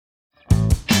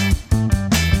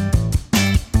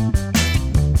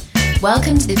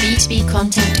Welcome to the B2B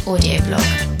Content Audio Blog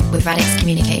with Radix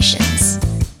Communications.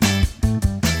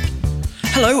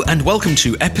 Hello and welcome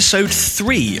to episode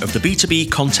 3 of the B2B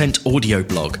Content Audio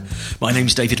Blog. My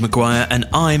name's David Maguire and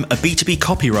I'm a B2B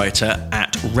copywriter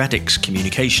at Radix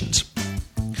Communications.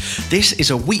 This is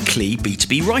a weekly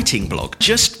B2B writing blog,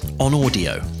 just on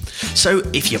audio. So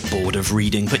if you're bored of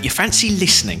reading but you fancy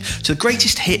listening to the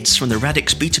greatest hits from the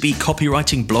Radix B2B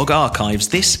copywriting blog archives,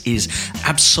 this is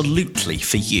absolutely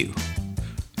for you.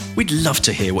 We'd love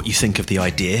to hear what you think of the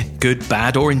idea, good,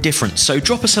 bad or indifferent, so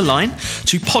drop us a line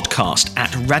to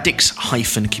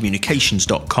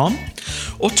podcast@radix-communications.com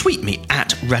or tweet me at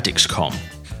radixcom.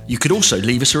 You could also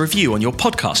leave us a review on your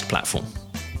podcast platform.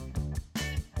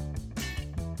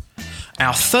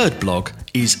 Our third blog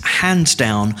is hands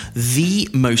down the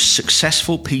most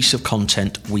successful piece of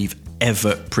content we've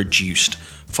ever produced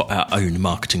for our own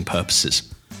marketing purposes.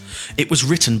 It was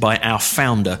written by our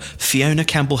founder, Fiona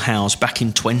Campbell-Howes, back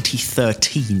in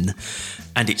 2013,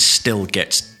 and it still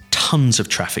gets tons of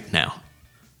traffic now.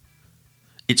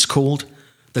 It's called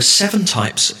The 7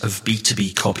 Types of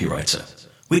B2B Copywriter.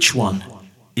 Which one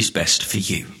is best for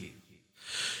you?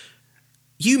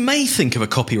 You may think of a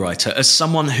copywriter as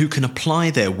someone who can apply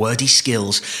their wordy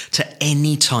skills to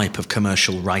any type of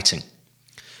commercial writing.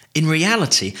 In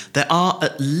reality, there are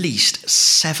at least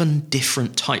 7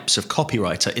 different types of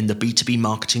copywriter in the B2B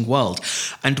marketing world.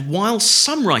 And while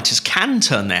some writers can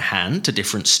turn their hand to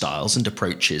different styles and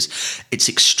approaches, it's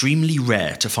extremely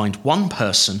rare to find one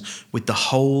person with the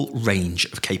whole range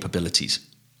of capabilities.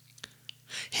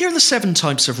 Here are the 7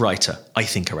 types of writer I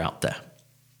think are out there.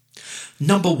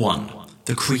 Number 1.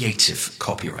 The creative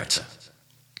copywriter.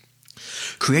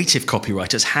 Creative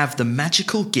copywriters have the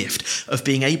magical gift of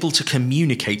being able to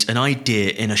communicate an idea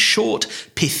in a short,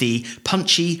 pithy,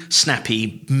 punchy,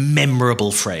 snappy,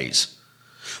 memorable phrase.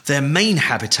 Their main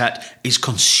habitat is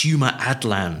consumer ad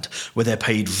land, where they're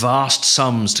paid vast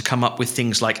sums to come up with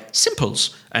things like simples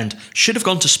and should have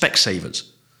gone to Specsavers.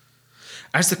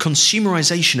 As the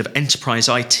consumerization of enterprise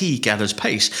IT gathers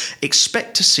pace,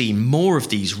 expect to see more of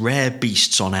these rare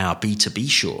beasts on our B2B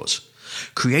shores.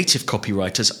 Creative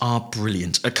copywriters are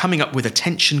brilliant at coming up with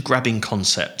attention-grabbing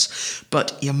concepts,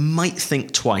 but you might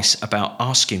think twice about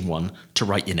asking one to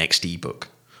write your next ebook.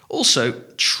 Also,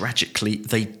 tragically,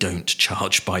 they don't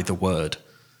charge by the word.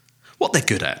 What they're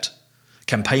good at: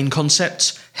 campaign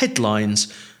concepts, headlines,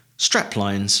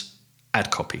 straplines,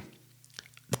 ad copy.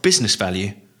 The business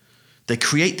value: they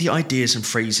create the ideas and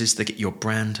phrases that get your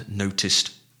brand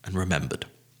noticed and remembered.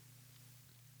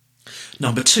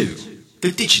 Number 2.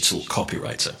 The digital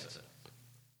copywriter.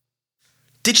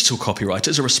 Digital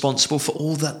copywriters are responsible for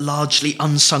all that largely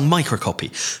unsung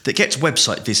microcopy that gets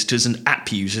website visitors and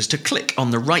app users to click on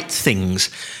the right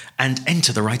things and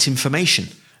enter the right information.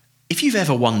 If you've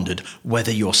ever wondered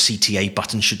whether your CTA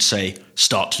button should say,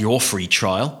 "Start your free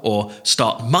trial" or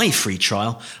 "Start my free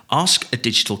trial," ask a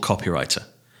digital copywriter.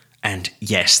 And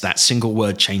yes, that single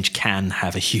word change can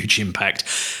have a huge impact.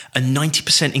 A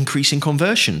 90% increase in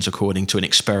conversions, according to an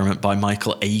experiment by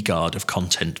Michael Agard of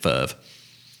Content Verve.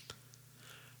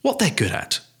 What they're good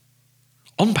at: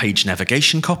 on-page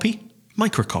navigation copy,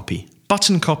 microcopy,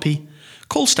 button copy,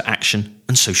 calls to action,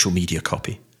 and social media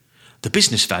copy. The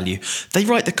business value: they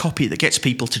write the copy that gets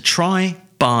people to try,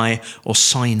 buy, or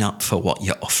sign up for what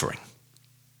you're offering.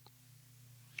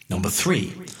 Number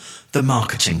 3. The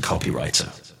marketing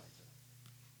copywriter.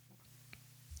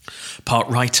 Part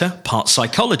writer, part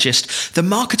psychologist, the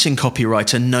marketing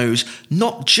copywriter knows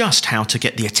not just how to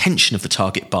get the attention of the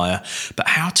target buyer, but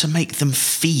how to make them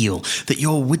feel that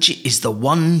your widget is the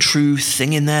one true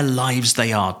thing in their lives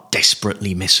they are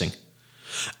desperately missing.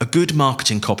 A good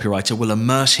marketing copywriter will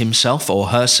immerse himself or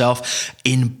herself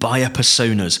in buyer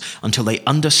personas until they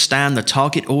understand the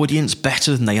target audience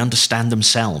better than they understand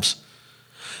themselves.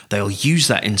 They'll use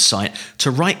that insight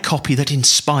to write copy that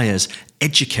inspires,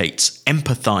 educates,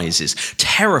 empathizes,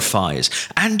 terrifies,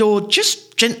 and or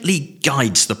just gently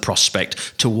guides the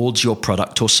prospect towards your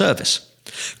product or service.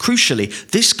 Crucially,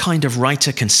 this kind of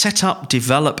writer can set up,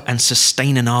 develop, and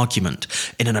sustain an argument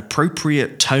in an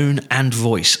appropriate tone and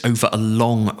voice over a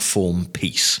long-form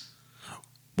piece.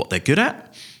 What they're good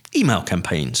at? Email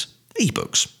campaigns,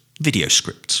 ebooks, video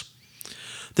scripts.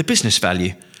 The business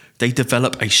value: they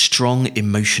develop a strong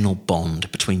emotional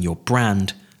bond between your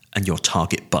brand and your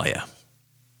target buyer.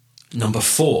 Number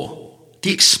 4.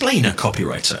 The explainer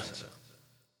copywriter.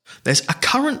 There's a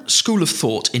current school of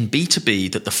thought in B2B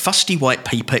that the fusty white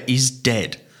paper is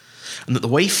dead, and that the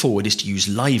way forward is to use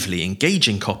lively,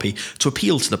 engaging copy to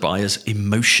appeal to the buyer's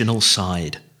emotional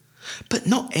side. But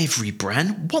not every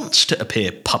brand wants to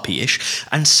appear puppyish,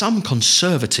 and some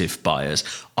conservative buyers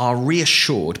are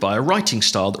reassured by a writing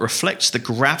style that reflects the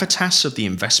gravitas of the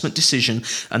investment decision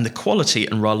and the quality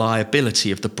and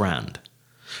reliability of the brand.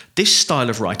 This style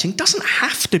of writing doesn't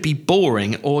have to be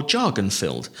boring or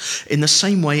jargon-filled, in the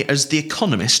same way as The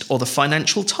Economist or the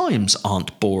Financial Times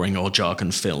aren't boring or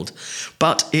jargon-filled,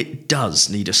 but it does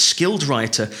need a skilled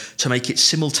writer to make it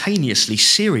simultaneously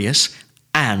serious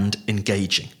and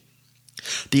engaging.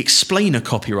 The explainer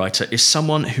copywriter is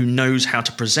someone who knows how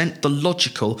to present the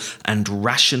logical and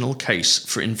rational case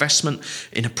for investment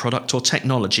in a product or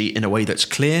technology in a way that's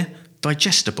clear,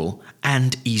 digestible,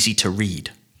 and easy to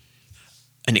read.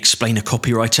 An explainer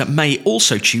copywriter may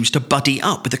also choose to buddy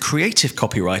up with a creative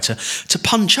copywriter to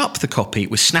punch up the copy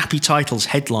with snappy titles,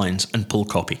 headlines, and pull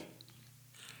copy.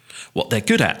 What they're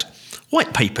good at: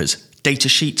 white papers, data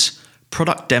sheets,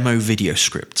 product demo video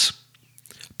scripts.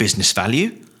 Business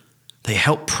value: they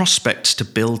help prospects to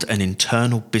build an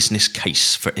internal business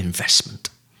case for investment.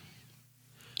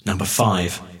 Number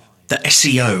 5, the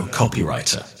SEO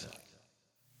copywriter.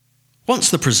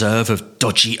 Once the preserve of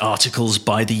dodgy articles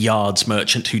by the yards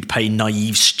merchant who'd pay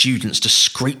naive students to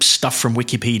scrape stuff from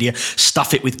Wikipedia,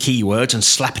 stuff it with keywords and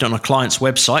slap it on a client's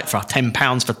website for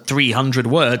 £10 for 300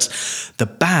 words, the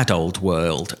bad old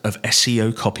world of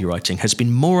SEO copywriting has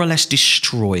been more or less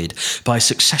destroyed by a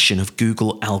succession of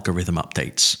Google algorithm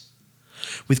updates.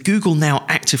 With Google now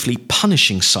actively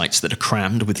punishing sites that are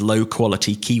crammed with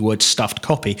low-quality, keyword-stuffed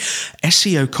copy,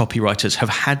 SEO copywriters have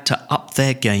had to up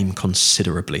their game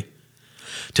considerably.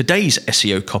 Today's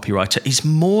SEO copywriter is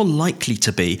more likely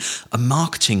to be a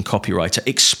marketing copywriter,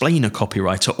 explainer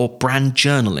copywriter, or brand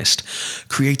journalist,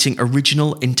 creating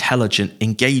original, intelligent,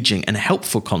 engaging, and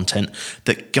helpful content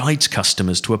that guides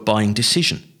customers to a buying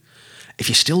decision. If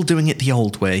you're still doing it the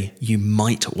old way, you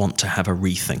might want to have a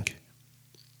rethink.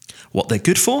 What they're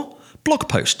good for? Blog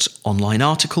posts, online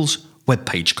articles, web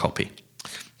page copy.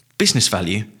 Business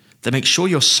value: they make sure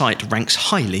your site ranks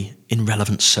highly in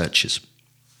relevant searches.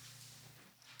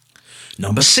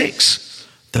 Number 6,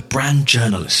 the brand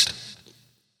journalist.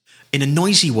 In a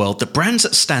noisy world, the brands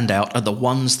that stand out are the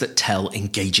ones that tell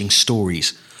engaging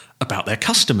stories about their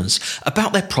customers,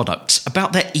 about their products,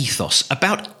 about their ethos,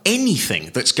 about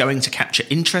anything that's going to capture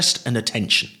interest and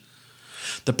attention.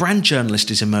 The brand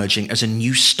journalist is emerging as a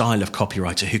new style of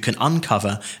copywriter who can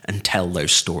uncover and tell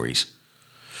those stories.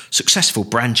 Successful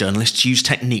brand journalists use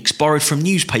techniques borrowed from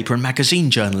newspaper and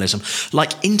magazine journalism,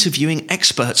 like interviewing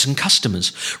experts and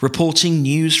customers, reporting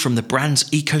news from the brand's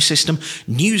ecosystem,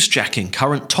 newsjacking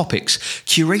current topics,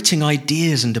 curating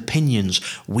ideas and opinions,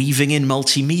 weaving in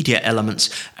multimedia elements,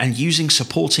 and using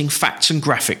supporting facts and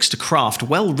graphics to craft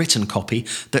well-written copy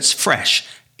that's fresh,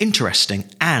 interesting,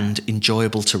 and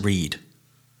enjoyable to read.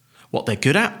 What they're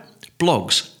good at?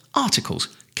 Blogs, articles,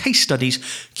 case studies,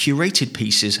 curated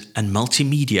pieces, and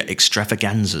multimedia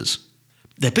extravaganzas.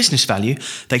 Their business value: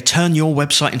 they turn your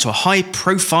website into a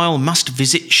high-profile,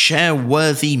 must-visit,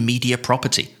 share-worthy media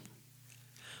property.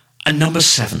 And number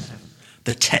 7,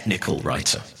 the technical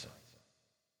writer.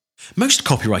 Most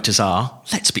copywriters are,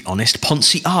 let's be honest,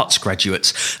 Ponzi Arts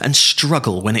graduates and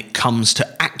struggle when it comes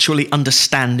to actually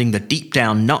understanding the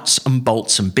deep-down nuts and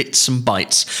bolts and bits and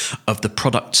bytes of the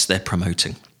products they're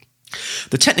promoting.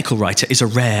 The technical writer is a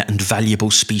rare and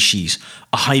valuable species,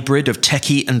 a hybrid of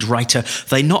techie and writer.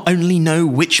 They not only know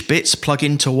which bits plug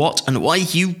into what and why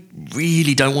you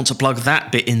really don't want to plug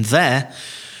that bit in there,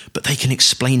 but they can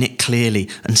explain it clearly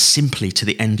and simply to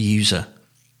the end user.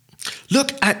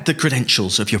 Look at the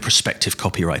credentials of your prospective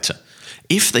copywriter.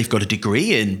 If they've got a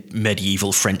degree in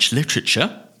medieval French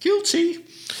literature, guilty,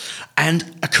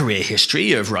 and a career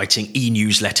history of writing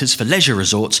e-newsletters for leisure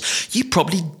resorts, you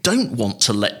probably don't want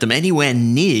to let them anywhere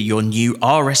near your new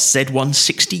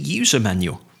RSZ160 user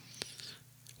manual.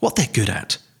 What they're good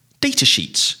at: data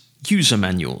sheets, user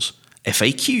manuals,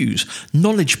 FAQs,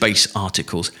 knowledge base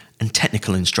articles, and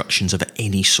technical instructions of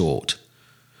any sort.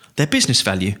 Their business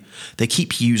value: they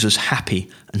keep users happy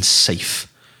and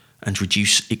safe and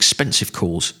reduce expensive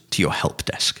calls to your help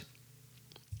desk.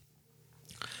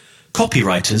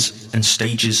 Copywriters and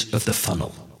stages of the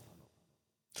funnel.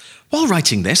 While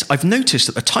writing this, I've noticed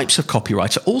that the types of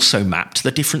copywriter also map to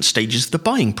the different stages of the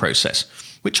buying process,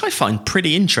 which I find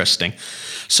pretty interesting.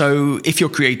 So if you're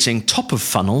creating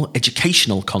top-of-funnel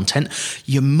educational content,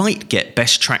 you might get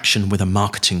best traction with a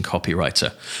marketing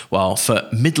copywriter, while for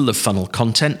middle-of-funnel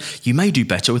content, you may do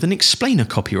better with an explainer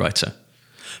copywriter.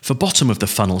 For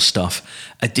bottom-of-the-funnel stuff,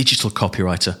 a digital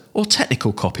copywriter or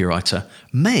technical copywriter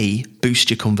may boost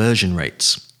your conversion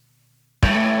rates.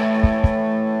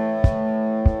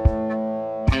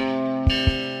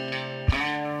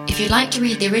 If you'd like to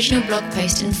read the original blog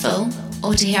post in full,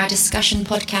 or to hear our discussion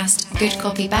podcast, Good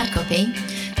Copy, Bad Copy,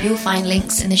 you'll find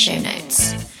links in the show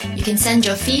notes. You can send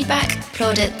your feedback,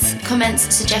 plaudits,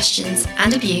 comments, suggestions,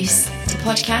 and abuse to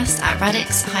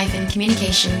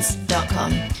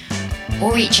podcast@radix-communications.com,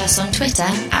 or reach us on Twitter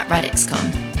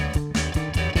 @radixcom.